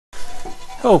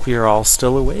Hope you're all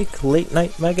still awake. Late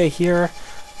Night Mega here,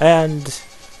 and,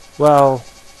 well,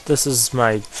 this is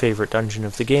my favorite dungeon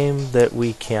of the game that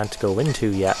we can't go into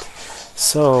yet.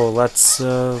 So let's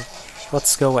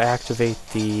go activate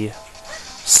the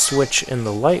switch in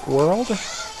the light world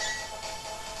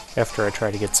after I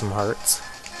try to get some hearts.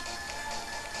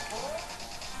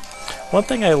 One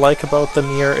thing I like about the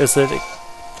mirror is that it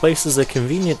places a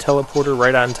convenient teleporter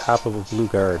right on top of a blue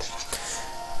guard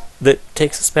that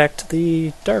takes us back to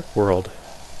the dark world.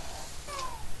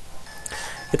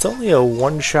 It's only a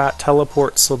one-shot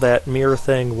teleport, so that mirror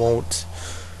thing won't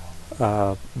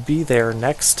be there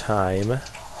next time.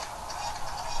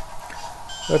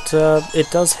 But it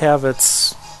does have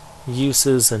its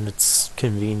uses and it's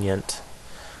convenient.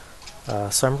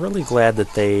 So I'm really glad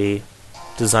that they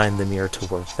designed the mirror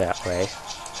to work that way.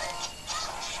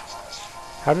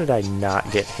 How did I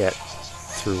not get hit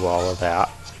through all of that?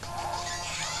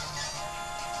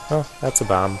 Oh, that's a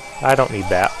bomb. I don't need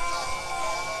that.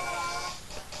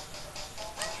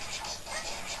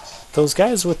 Those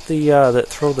guys with the that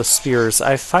throw the spears,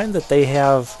 I find that they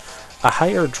have a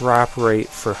higher drop rate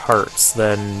for hearts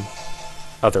than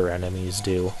other enemies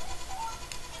do.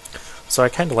 So I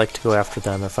kind of like to go after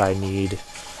them if I need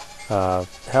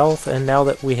health, and now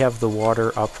that we have the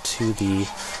water up to the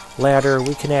ladder,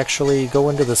 we can actually go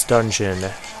into this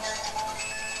dungeon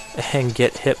and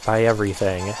get hit by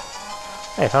everything.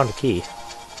 I found a key.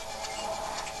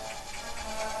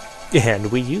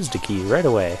 And we used a key right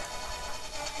away.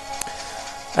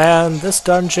 And this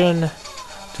dungeon,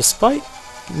 despite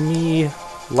me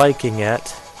liking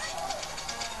it,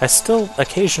 I still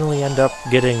occasionally end up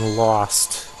getting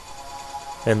lost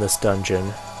in this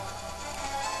dungeon.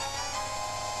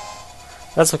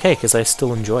 That's okay, because I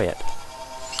still enjoy it.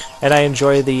 And I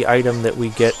enjoy the item that we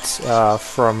get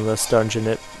from this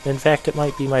dungeon. In fact, it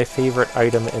might be my favorite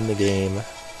item in the game.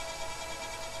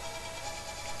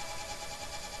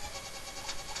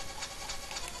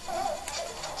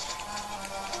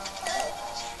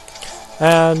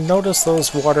 And notice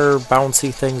those water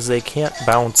bouncy things, they can't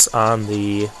bounce on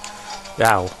the...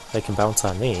 Ow, they can bounce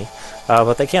on me.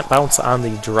 But they can't bounce on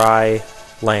the dry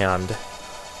land.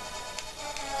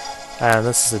 And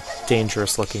this is a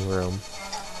dangerous looking room,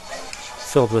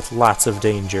 filled with lots of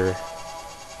danger.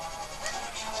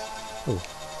 Ooh.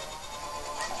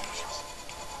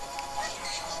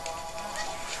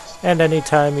 And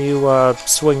anytime you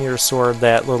swing your sword,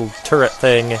 that little turret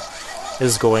thing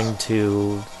is going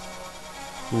to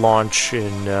launch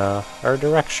in our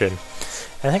direction.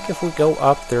 I think if we go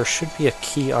up, there should be a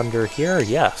key under here.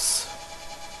 Yes.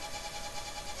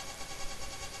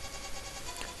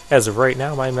 As of right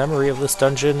now, my memory of this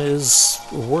dungeon is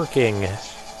working.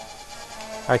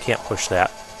 I can't push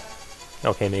that.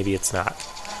 Okay, maybe it's not.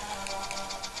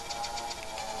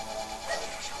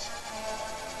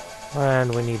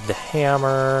 And we need the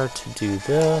hammer to do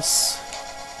this.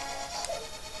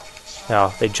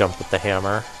 Oh, they jump with the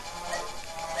hammer.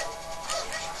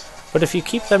 But if you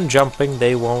keep them jumping,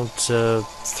 they won't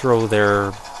throw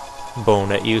their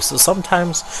bone at you. So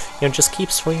sometimes, you know, just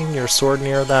keep swinging your sword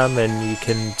near them and you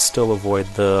can still avoid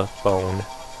the bone.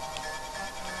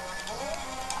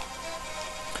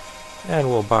 And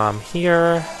we'll bomb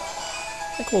here.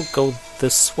 I think we'll go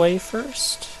this way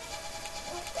first,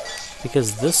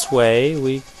 because this way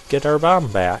we get our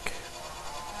bomb back.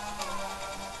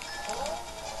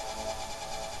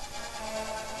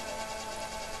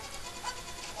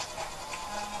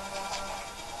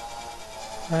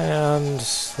 And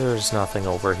there's nothing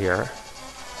over here.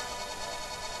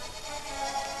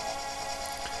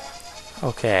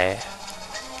 Okay.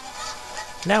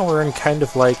 Now we're in kind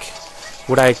of like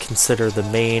what I consider the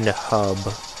main hub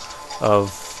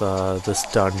of this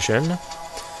dungeon.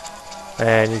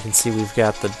 And you can see we've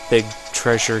got the big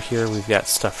treasure here. We've got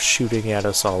stuff shooting at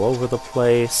us all over the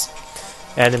place.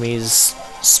 Enemies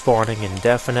spawning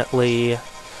indefinitely.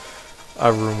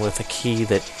 A room with a key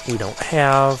that we don't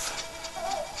have.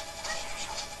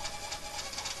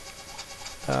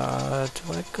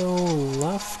 Do I go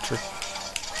left or...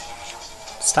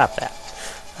 Stop that.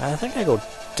 I think I go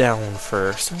down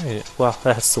first. Well,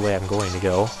 that's the way I'm going to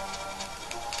go.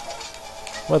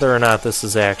 Whether or not this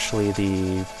is actually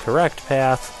the correct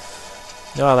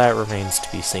path, well, that remains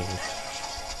to be seen.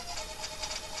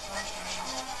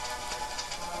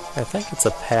 I think it's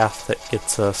a path that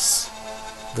gets us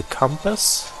the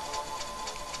compass.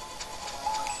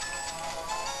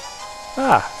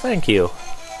 Ah, thank you.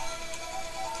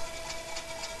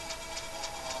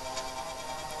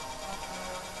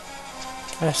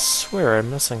 I swear I'm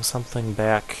missing something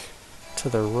back to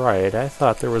the right. I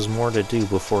thought there was more to do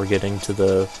before getting to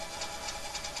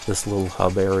this little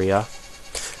hub area.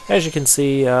 As you can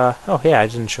see, oh yeah, I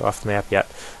didn't show off the map yet.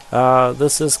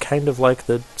 This is kind of like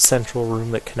the central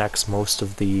room that connects most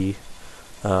of the,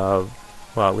 well,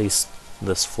 at least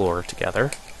this floor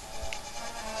together.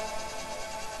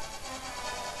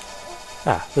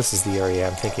 Ah, this is the area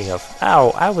I'm thinking of.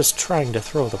 Ow, I was trying to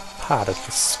throw the pot at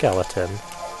the skeleton.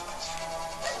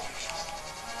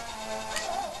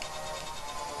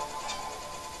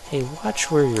 Hey,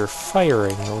 watch where you're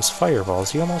firing those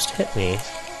fireballs. You almost hit me.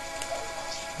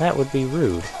 That would be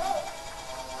rude.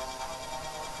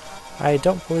 I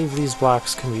don't believe these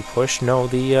blocks can be pushed. No,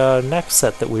 the next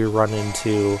set that we run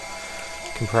into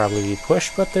can probably be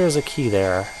pushed, but there's a key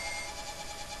there.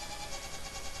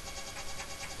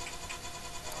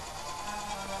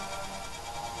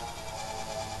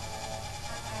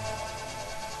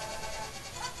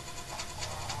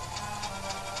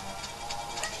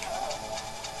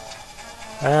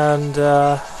 And,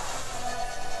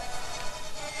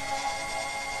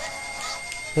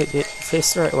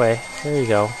 face the right way. There you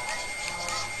go.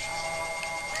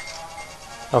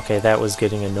 Okay, that was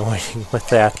getting annoying with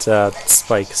that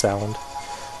spike sound.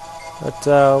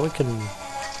 But we can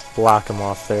block him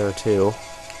off there too.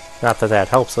 Not that that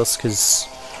helps us, because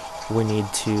we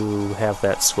need to have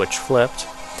that switch flipped.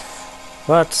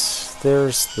 But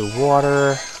there's the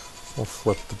water. We'll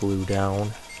flip the blue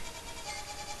down.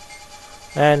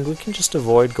 And we can just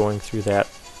avoid going through that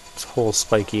whole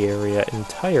spiky area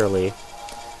entirely.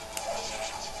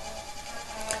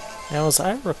 Now, as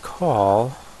I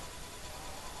recall,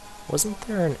 wasn't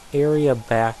there an area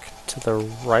back to the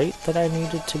right that I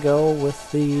needed to go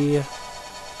with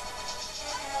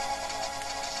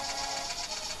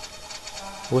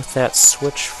that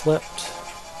switch flipped?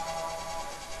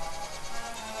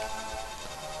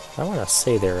 I want to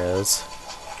say there is.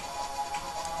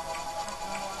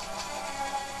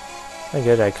 I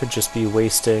good, I could just be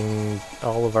wasting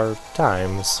all of our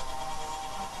times.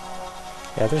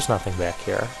 Yeah, there's nothing back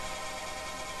here.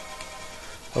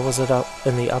 Or was it up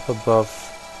in the up above?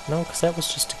 No, because that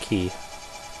was just a key.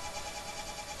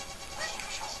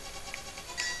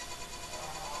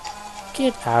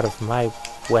 Get out of my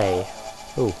way.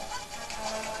 Ooh.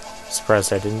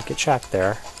 Surprised I didn't get shocked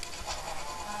there.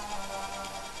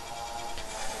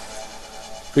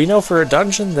 But you know, for a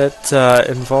dungeon that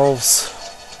involves,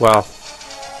 well,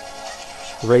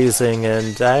 raising,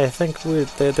 and I think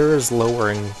there is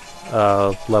lowering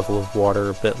level of water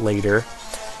a bit later,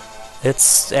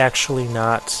 it's actually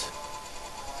not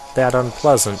that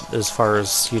unpleasant as far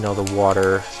as, you know, the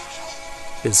water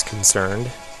is concerned.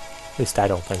 At least I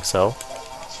don't think so.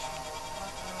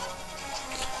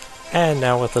 And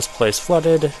now with this place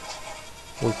flooded,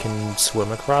 we can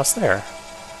swim across there.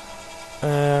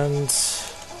 And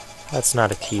that's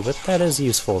not a key, but that is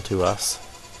useful to us.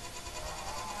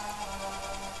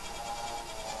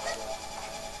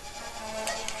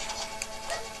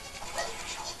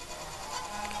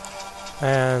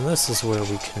 And this is where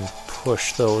we can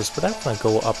push those, but I'm going to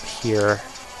go up here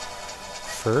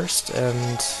first,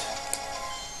 and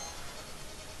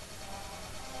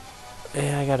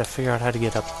yeah, I gotta figure out how to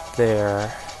get up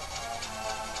there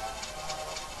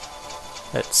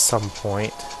at some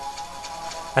point.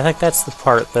 I think that's the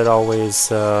part that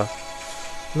always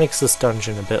makes this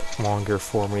dungeon a bit longer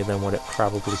for me than what it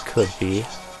probably could be.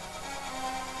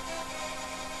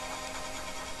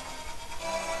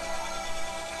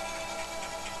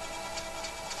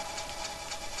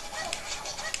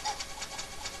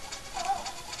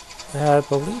 I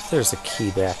believe there's a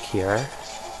key back here.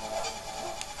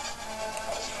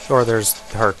 Or there's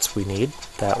hearts we need.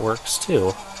 That works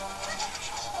too.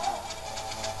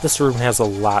 This room has a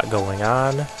lot going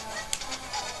on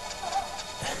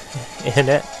in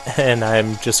it, and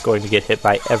I'm just going to get hit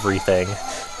by everything.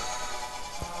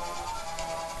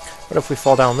 What if we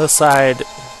fall down this side?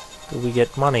 Do we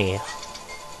get money?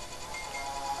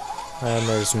 And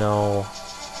there's nothing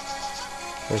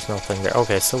there.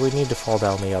 Okay, so we need to fall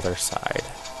down the other side.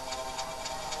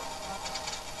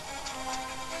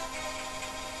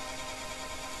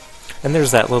 And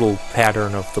there's that little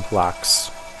pattern of the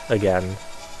blocks again.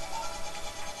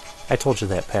 I told you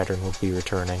that pattern would be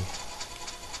returning.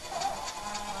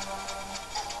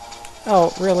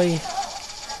 Oh, really?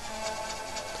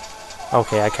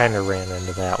 Okay, I kind of ran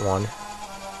into that one.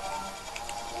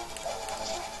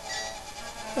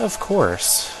 Of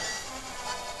course.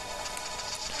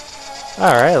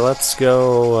 Alright, let's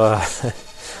go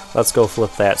let's go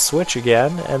flip that switch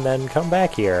again and then come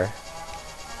back here.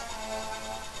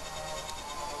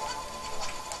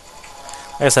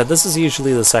 Like I said, this is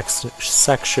usually the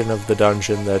section of the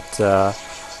dungeon that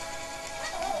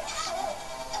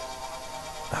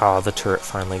oh, the turret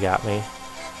finally got me.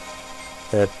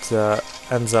 That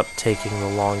ends up taking the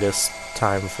longest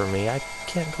time for me. I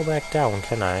can't go back down,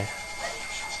 can I?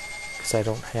 Because I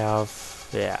don't have...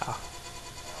 yeah.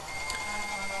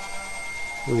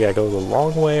 We gotta go the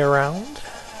long way around.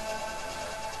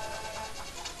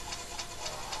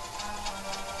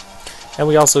 And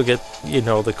we also get, you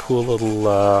know, the cool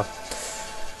little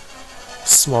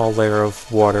small layer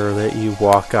of water that you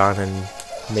walk on and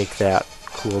make that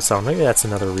cool sound. Maybe that's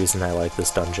another reason I like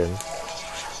this dungeon.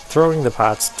 Throwing the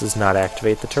pots does not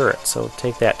activate the turret, so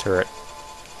take that, turret.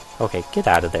 Okay, get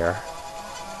out of there.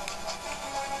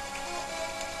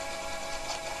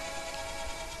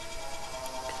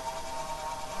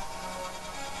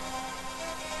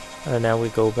 And now we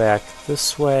go back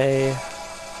this way.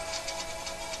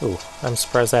 Ooh, I'm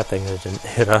surprised that thing didn't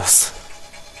hit us.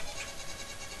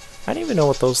 I don't even know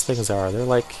what those things are. They're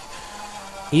like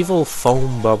evil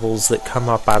foam bubbles that come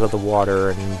up out of the water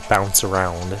and bounce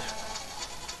around.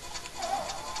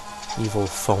 Evil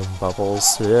foam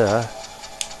bubbles. Ugh.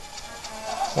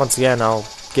 Once again, I'll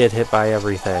get hit by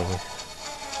everything.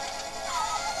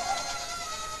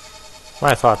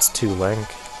 My thoughts too, Link.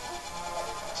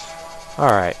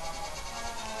 Alright.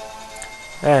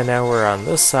 And now we're on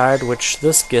this side, which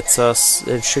this gets us,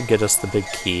 it should get us the big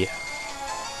key.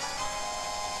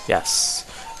 Yes.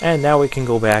 And now we can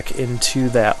go back into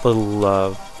that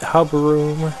little hub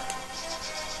room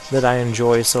that I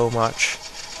enjoy so much.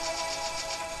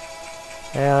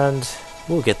 And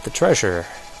we'll get the treasure.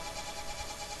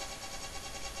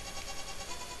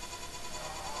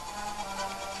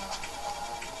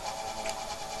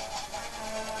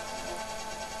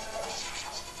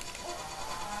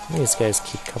 These guys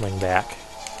keep coming back.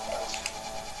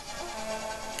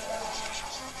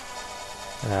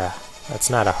 That's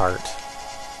not a heart.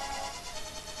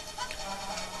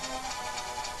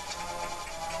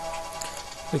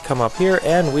 We come up here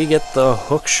and we get the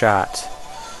hook shot.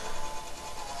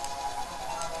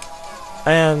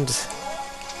 And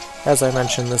as I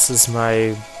mentioned, this is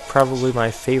probably my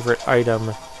favorite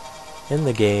item in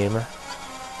the game. I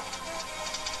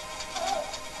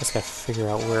just gotta figure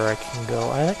out where I can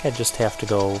go. I think I just have to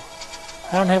go...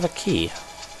 I don't have a key.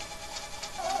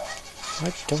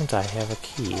 Why don't I have a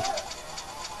key?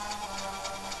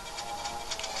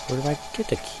 Where do I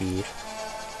get a key?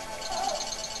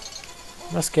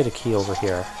 I must get a key over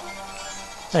here.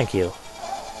 Thank you.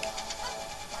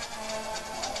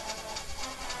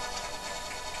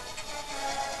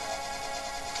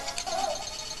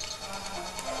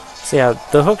 So yeah,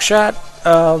 the hook shot,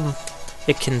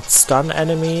 it can stun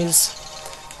enemies,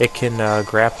 it can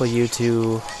grapple you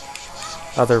to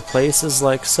other places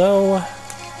like so.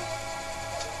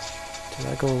 Did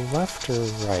I go left or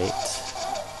right?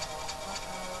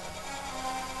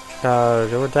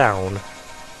 Or down.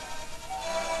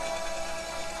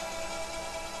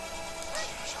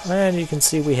 And you can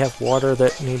see we have water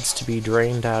that needs to be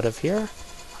drained out of here.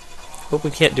 But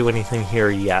we can't do anything here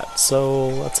yet, so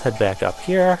let's head back up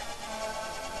here.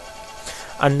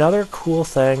 Another cool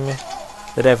thing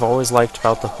that I've always liked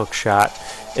about the hook shot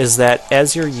is that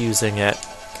as you're using it,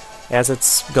 as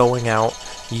it's going out,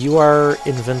 you are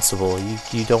invincible.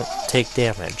 You don't take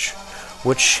damage,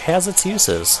 which has its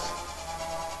uses.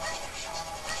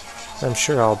 I'm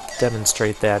sure I'll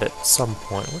demonstrate that at some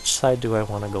point. Which side do I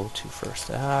want to go to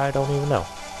first? I don't even know.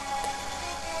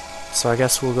 So I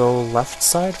guess we'll go left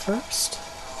side first.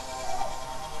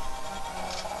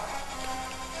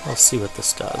 I'll see what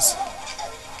this does.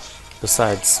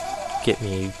 Besides, get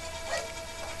me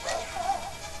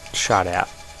shot at.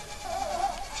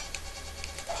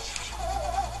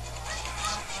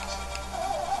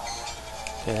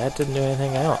 Okay, that didn't do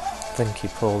anything. I don't think you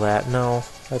pull that. No,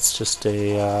 that's just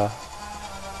a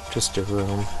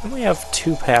room. And we have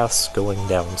two paths going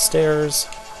downstairs.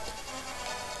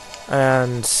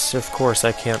 And of course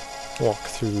I can't walk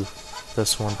through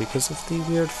this one because of the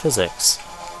weird physics.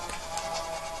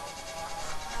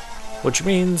 Which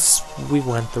means we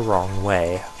went the wrong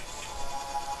way.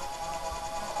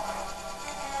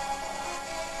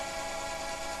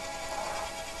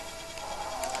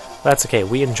 That's okay,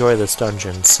 we enjoy this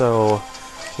dungeon, so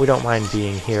we don't mind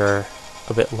being here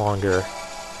a bit longer.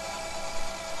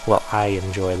 Well, I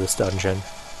enjoy this dungeon.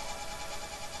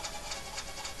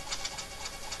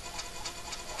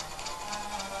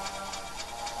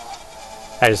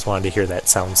 I just wanted to hear that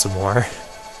sound some more.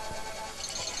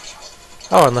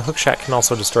 Oh, and the hookshot can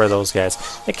also destroy those guys.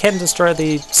 It can destroy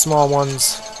the small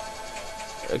ones.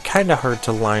 Kinda hard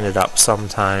to line it up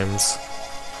sometimes.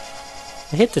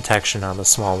 The hit detection on the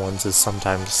small ones is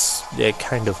sometimes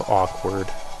kind of awkward.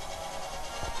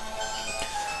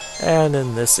 And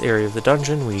in this area of the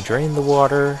dungeon, we drain the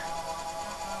water.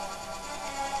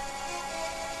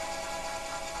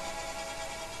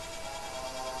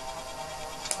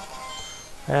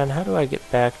 And how do I get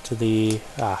back to the...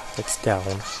 Ah, it's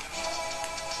down.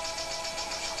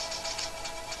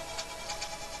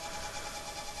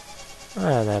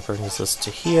 And that brings us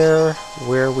to here,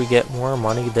 where we get more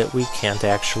money that we can't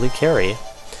actually carry.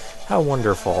 How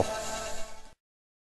wonderful.